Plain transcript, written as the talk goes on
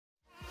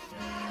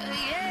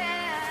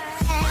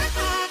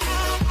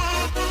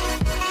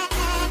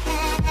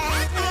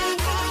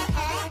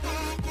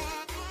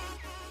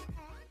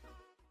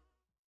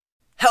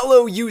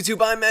Hello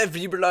YouTube, I'm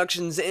FV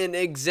Productions, and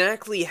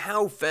exactly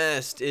how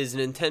fast is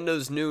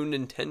Nintendo's new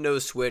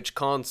Nintendo Switch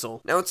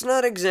console? Now, it's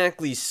not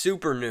exactly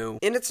super new,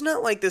 and it's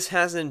not like this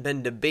hasn't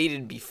been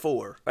debated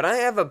before, but I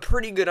have a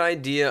pretty good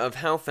idea of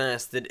how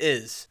fast it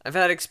is. I've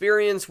had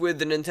experience with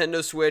the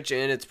Nintendo Switch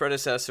and its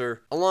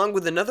predecessor, along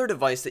with another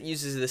device that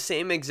uses the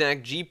same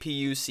exact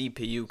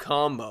GPU-CPU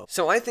combo,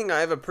 so I think I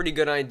have a pretty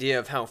good idea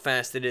of how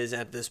fast it is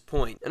at this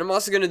point. And I'm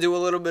also going to do a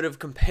little bit of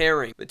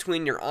comparing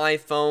between your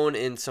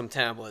iPhone and some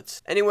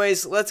tablets. Anyways,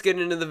 let's get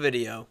into the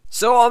video.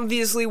 So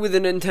obviously with the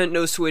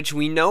Nintendo Switch,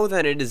 we know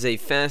that it is a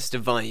fast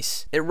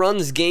device. It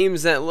runs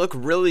games that look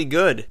really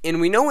good. And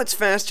we know it's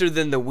faster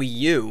than the Wii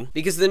U,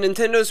 because the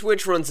Nintendo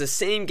Switch runs the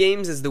same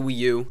games as the Wii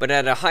U, but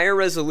at a higher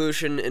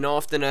resolution and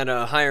often at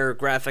a higher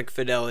graphic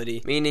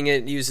fidelity, meaning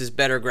it uses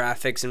better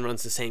graphics and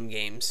runs the same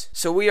games.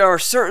 So we are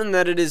certain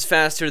that it is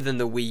faster than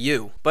the Wii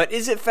U. But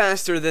is it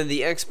faster than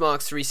the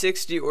Xbox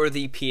 360 or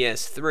the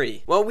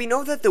PS3? Well, we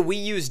know that the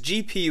Wii U's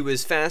GPU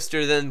is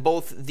faster than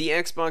both the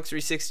Xbox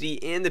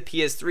 360 and the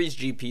PS3's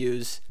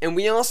GPUs, and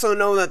we also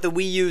know that the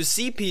Wii U's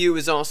CPU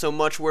is also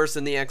much worse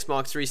than the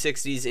Xbox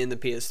 360's and the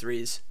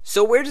PS3's.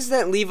 So where does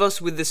that leave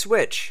us with the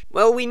Switch?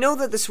 Well, we know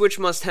that the Switch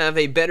must have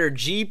a better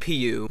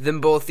GPU than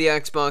both the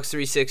Xbox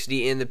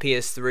 360 and the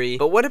PS3,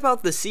 but what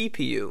about the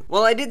CPU?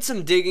 Well, I did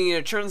some digging and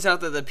it turns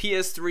out that the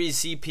PS3's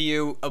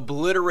CPU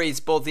obliterates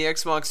both the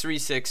Xbox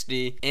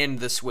 360 and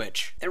the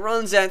Switch. It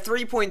runs at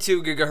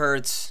 3.2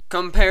 GHz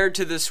compared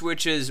to the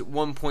Switch's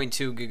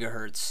 1.2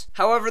 GHz.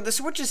 However, the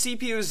Switch's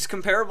CPU is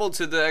comparable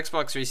to the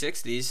Xbox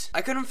 360's.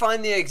 I couldn't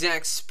find the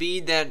exact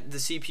speed that the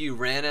CPU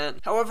ran at.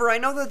 However, I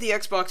know that the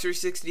Xbox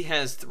 360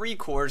 has 3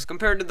 cores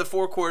compared to the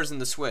 4 cores in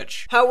the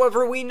Switch.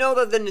 However, we know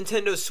that the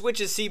Nintendo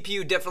Switch's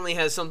CPU definitely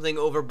has something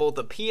over both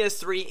the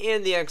PS3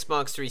 and the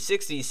Xbox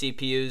 360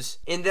 CPUs,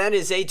 and that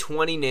is a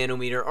 20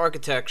 nanometer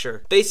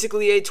architecture.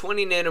 Basically, a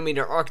 20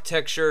 nanometer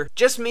architecture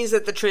just means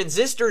that the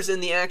transistors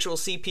in the actual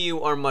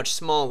CPU are much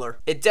smaller.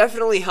 It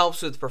definitely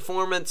helps with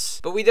performance,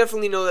 but we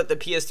definitely know that the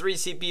PS3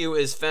 CPU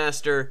is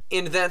faster,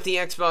 and that the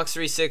Xbox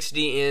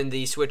 360 and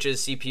the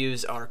Switch's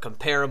CPUs are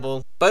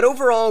comparable. But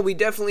overall, we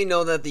definitely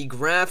know that the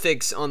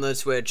graphics on the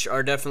Switch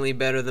are definitely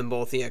better than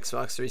both the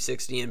Xbox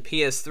 360 and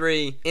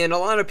PS3, and a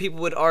lot of people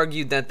would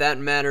argue that that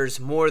matters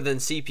more than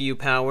CPU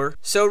power.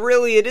 So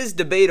really, it is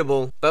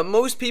debatable, but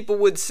most people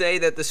would say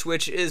that the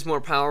Switch is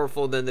more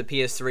powerful than the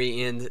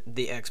PS3 and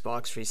the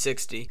Xbox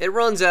 360. It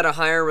runs at a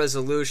higher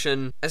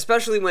resolution,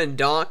 especially when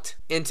docked,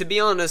 and to be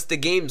honest, the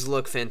games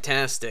look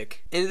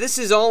fantastic. And this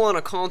is all on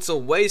a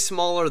console way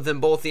smaller than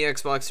both the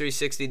Xbox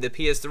 360, the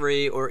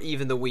PS3, or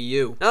even the Wii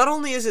U. Not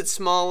only is it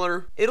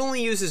smaller, it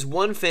only uses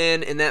one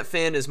fan, and that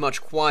fan is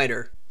much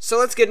quieter. So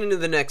let's get into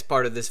the next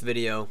part of this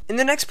video. In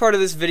the next part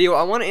of this video,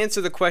 I want to answer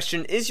the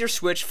question, is your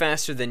Switch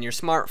faster than your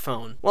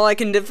smartphone? Well, I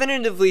can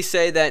definitively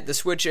say that the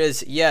Switch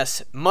is,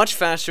 yes, much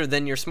faster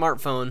than your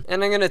smartphone,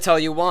 and I'm going to tell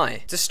you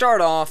why. To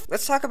start off,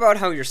 let's talk about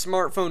how your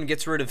smartphone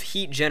gets rid of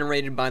heat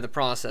generated by the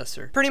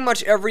processor. Pretty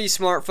much every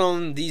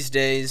smartphone these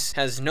days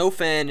has no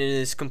fan and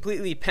is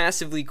completely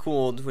passively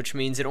cooled, which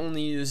means it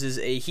only uses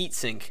a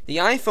heatsink. The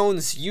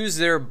iPhones use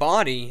their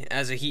body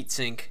as a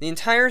heatsink. The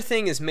entire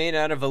thing is made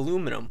out of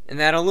aluminum, and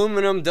that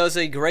aluminum does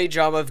a great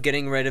job of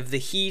getting rid of the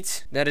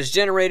heat that is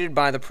generated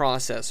by the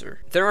processor.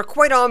 There are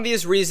quite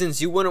obvious reasons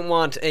you wouldn't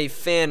want a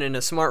fan in a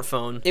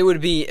smartphone. It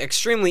would be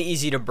extremely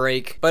easy to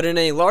break, but in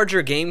a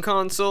larger game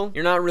console,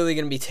 you're not really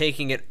going to be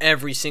taking it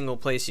every single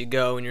place you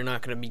go, and you're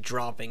not going to be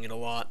dropping it a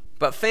lot.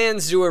 But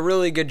fans do a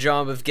really good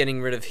job of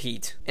getting rid of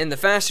heat. And the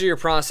faster your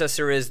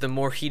processor is, the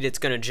more heat it's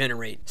going to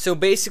generate. So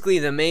basically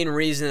the main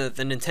reason that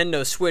the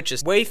Nintendo Switch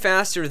is way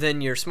faster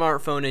than your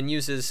smartphone and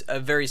uses a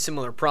very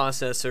similar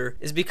processor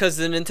is because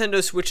the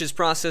Nintendo Switch's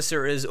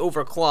processor is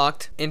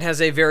overclocked and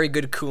has a very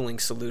good cooling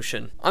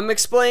solution. I'm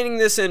explaining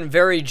this in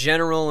very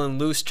general and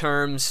loose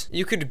terms.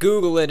 You could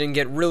Google it and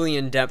get really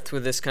in depth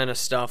with this kind of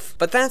stuff.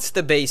 But that's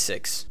the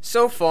basics.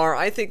 So far,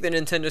 I think the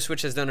Nintendo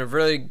Switch has done a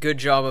really good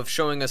job of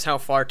showing us how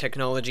far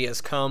technology has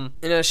come,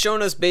 and has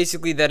shown us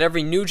basically that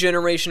every new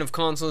generation of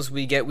consoles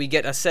we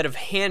get a set of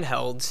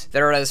handhelds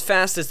that are as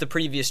fast as the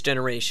previous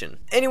generation.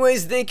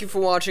 Anyways, thank you for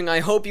watching.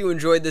 I hope you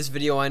enjoyed this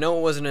video. I know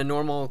it wasn't a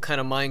normal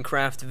kind of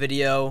Minecraft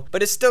video,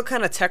 but it's still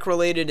kind of tech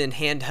related and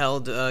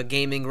handheld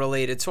gaming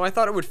related, so I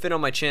thought it would fit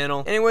on my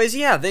channel. Anyways,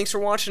 yeah, thanks for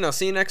watching. I'll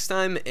see you next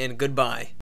time, and goodbye.